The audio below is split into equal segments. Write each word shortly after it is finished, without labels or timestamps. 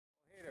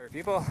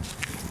People,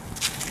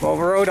 well,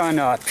 we're out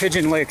on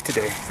Pigeon Lake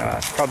today.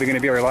 It's probably going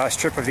to be our last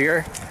trip of the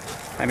year.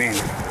 I mean,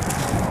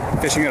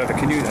 fishing out of the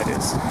canoe, that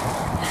is.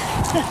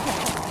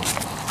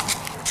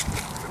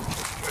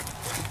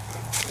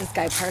 This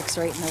guy parks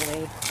right in the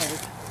lake.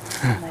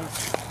 Like,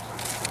 nice.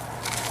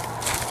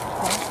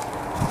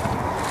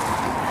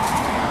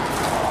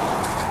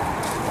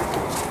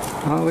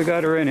 Well, we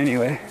got her in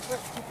anyway.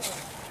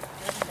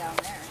 Down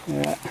there.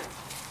 Yeah.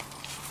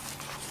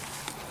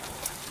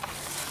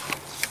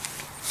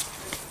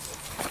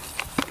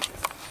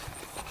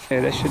 Hey,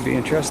 this should be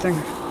interesting.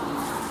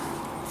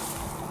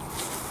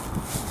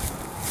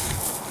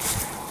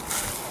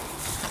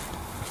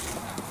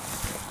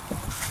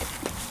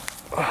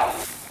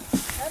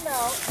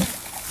 Hello.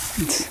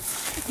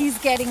 He's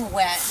getting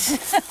wet.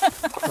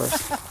 Of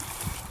course.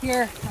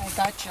 Here, I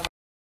got you.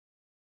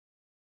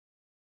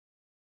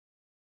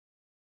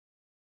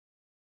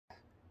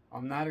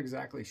 I'm not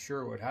exactly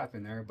sure what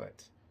happened there,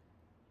 but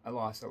I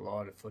lost a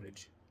lot of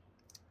footage.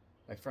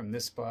 Like from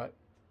this spot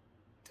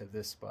to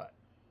this spot.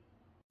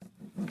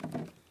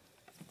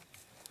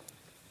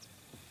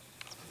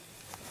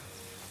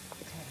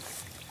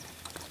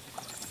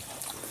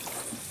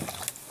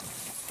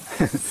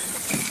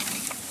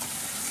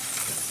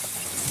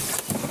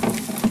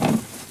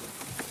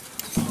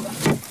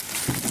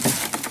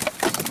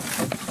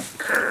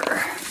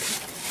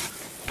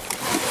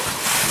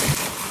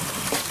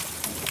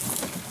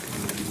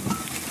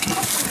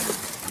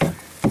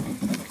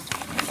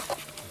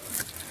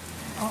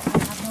 Oh, I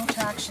have no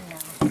traction now.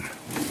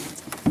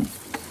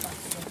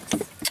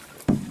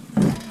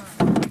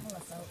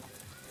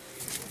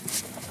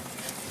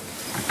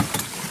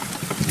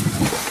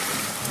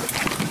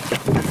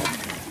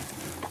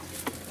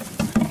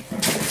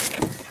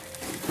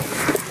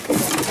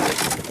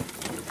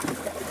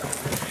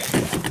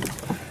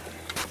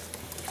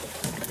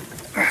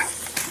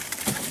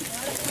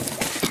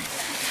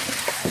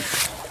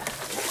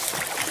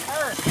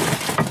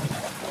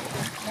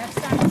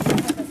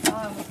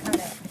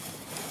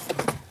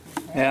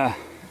 Yeah.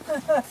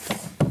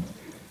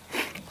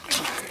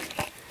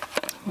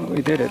 Well,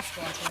 we did it.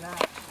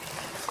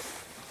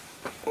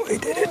 We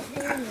did it.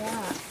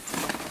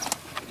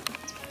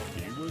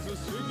 He was a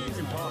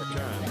singing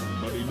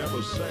podcast, but he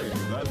never sang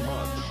that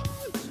much.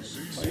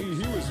 See,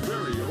 he was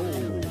very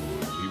old.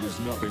 He was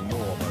nothing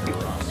more than a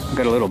rust. We've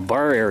got a little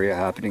bar area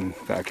happening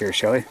back here,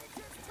 Shelley.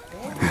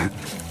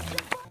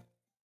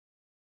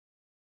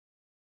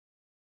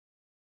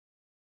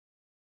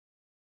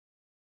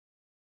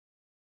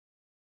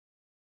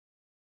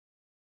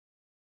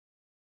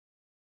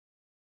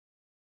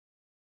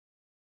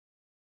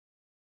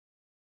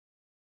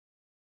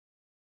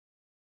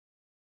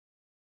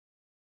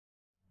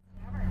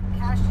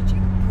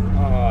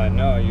 Oh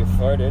no, you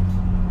farted.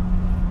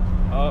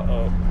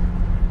 Uh-oh.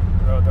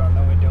 Roll down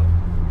the window.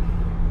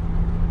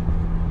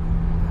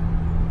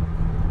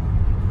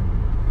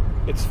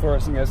 It's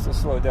forcing us to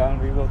slow down.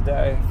 We will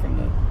die from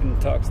the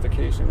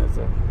intoxication as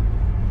a...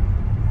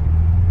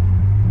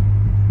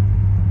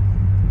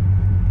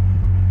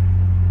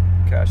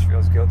 Cash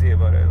feels guilty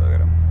about it. Look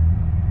at him.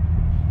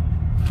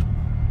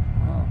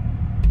 Oh.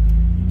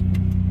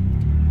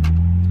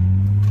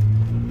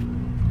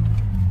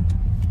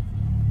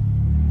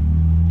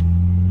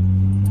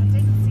 That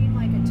didn't seem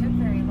like it took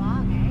very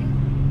long, eh?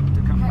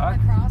 To come Cutting back?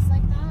 across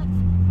like that?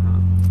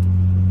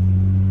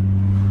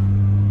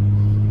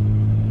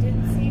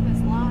 Didn't seem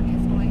as long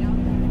as going out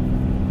there.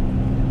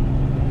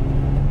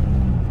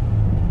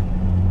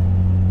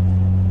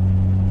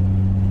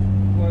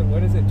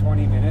 What is it,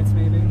 20 minutes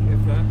maybe,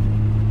 if that?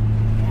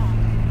 Yeah.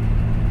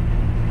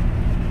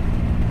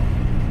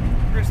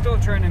 We're still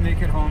trying to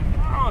make it home.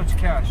 Oh, it's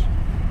Cash.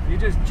 You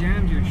just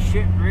jammed your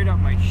shit right up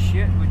my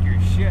shit with your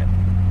shit.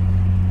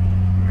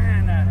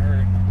 Man, that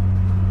hurt.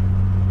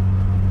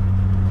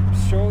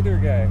 Shoulder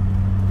guy.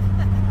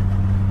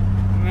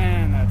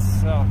 Man, that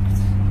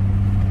sucked.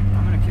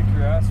 I'm gonna kick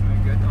your ass when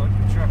we get out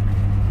the truck.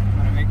 I'm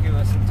gonna make you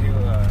listen to, you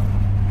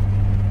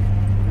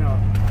know.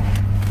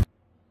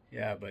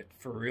 Yeah, but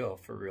for real,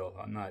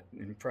 I'm not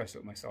impressed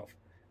with myself.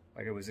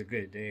 Like, it was a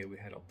good day. We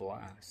had a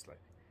blast.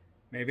 Like,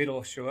 maybe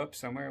it'll show up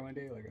somewhere one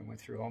day. Like, I went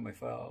through all my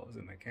files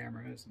and my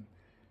cameras, and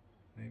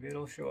maybe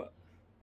it'll show up.